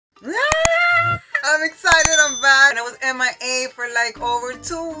I'm excited, I'm back. And I was MIA for like over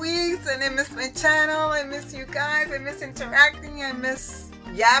 2 weeks and I miss my channel, I miss you guys, I miss interacting, I miss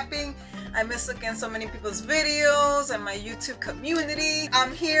yapping. I miss looking at so many people's videos and my YouTube community.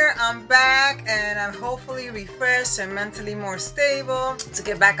 I'm here, I'm back, and I'm hopefully refreshed and mentally more stable to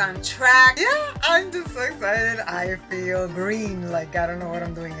get back on track. Yeah, I'm just so excited. I feel green, like I don't know what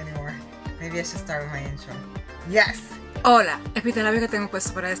I'm doing anymore. Maybe I should start with my intro. Yes. Hola, el pintalabio que tengo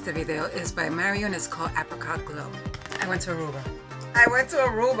puesto para este video is by Mario and it's called Apricot Glow. I went to Aruba.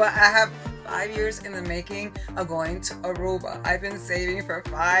 I have 5 years in the making of going to Aruba. I've been saving for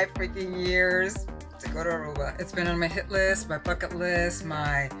 5 freaking years to go to Aruba. It's been on my hit list, my bucket list,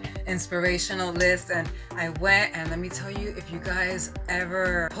 my inspirational list, and I went, and let me tell you, if you guys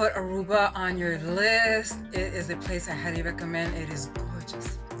ever put Aruba on your list, it is a place I highly recommend. It is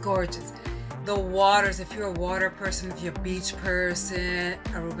gorgeous, gorgeous. The waters, if you're a water person, if you're a beach person,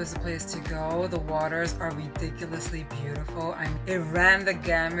 Aruba is the place to go. The waters are ridiculously beautiful. It ran the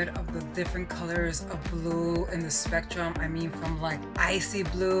gamut of the different colors of blue in the spectrum. I mean, from like icy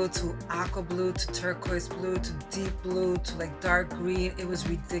blue to aqua blue to turquoise blue to deep blue to like dark green. It was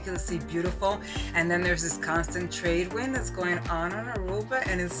ridiculously beautiful. And then there's this constant trade wind that's going on Aruba,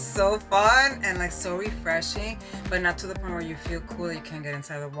 and it's so fun and like so refreshing, but not to the point where you feel cool that you can't get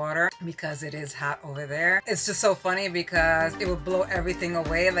inside the water because it is hot over there. It's just so funny because it will blow everything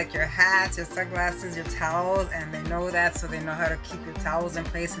away, like your hats, your sunglasses, your towels, and they know that, so they know how to keep your towels in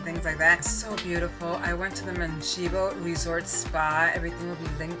place and things like that. It's so beautiful. I went to the Manchibo Resort Spa. Everything will be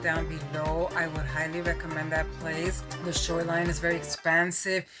linked down below. I would highly recommend that place. The shoreline is very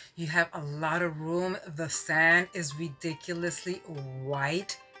expansive. You have a lot of room. The sand is ridiculously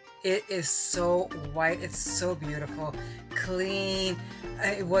white. It is so white. It's so beautiful, clean.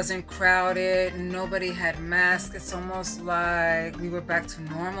 It wasn't crowded. Nobody had masks. It's almost like we were back to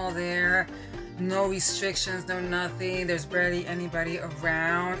normal there. No restrictions, no nothing. There's barely anybody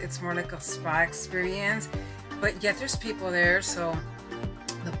around. It's more like a spa experience, but yet there's people there. So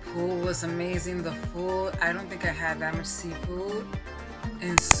the pool was amazing. The food, I don't think I had that much seafood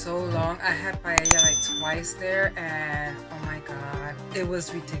in so long. I had paella like twice there, and oh my god, it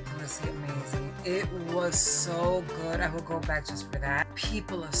was ridiculously amazing. It was so good. I would go back just for that.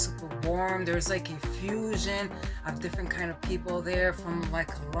 People are super warm. There's like a fusion of different kind of people there, from like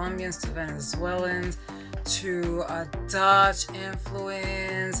Colombians to Venezuelans to Dutch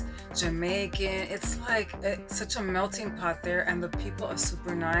influence, Jamaican. It's like such a melting pot there, and the people are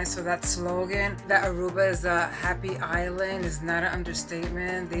super nice. So that slogan that Aruba is a happy island is not an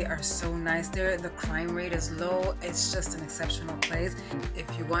understatement. They are so nice there. The crime rate is low. It's just an exceptional place. If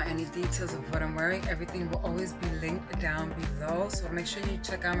you want any details of what I'm wearing, everything will always be linked down below, so make sure you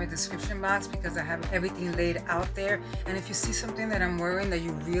check out my description box because I have everything laid out there. And if you see something that I'm wearing that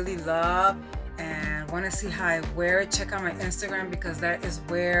you really love and want to see how I wear it, check out my Instagram because that is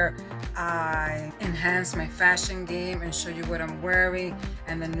where I enhance my fashion game and show you what I'm wearing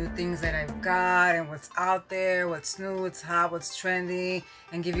and the new things that I've got and what's out there, what's new, what's hot, what's trendy,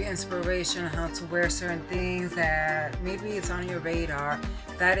 and give you inspiration on how to wear certain things that maybe it's on your radar.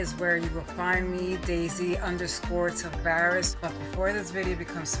 That is where you will find me, Daisy_Tavares. But before this video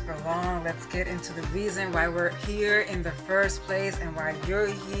becomes super long, let's get into the reason why we're here in the first place and why you're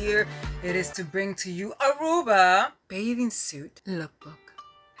here. It is to bring to you Aruba bathing suit lookbook.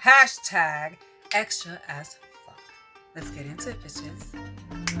 Hashtag extra as fuck. Let's get into it, bitches.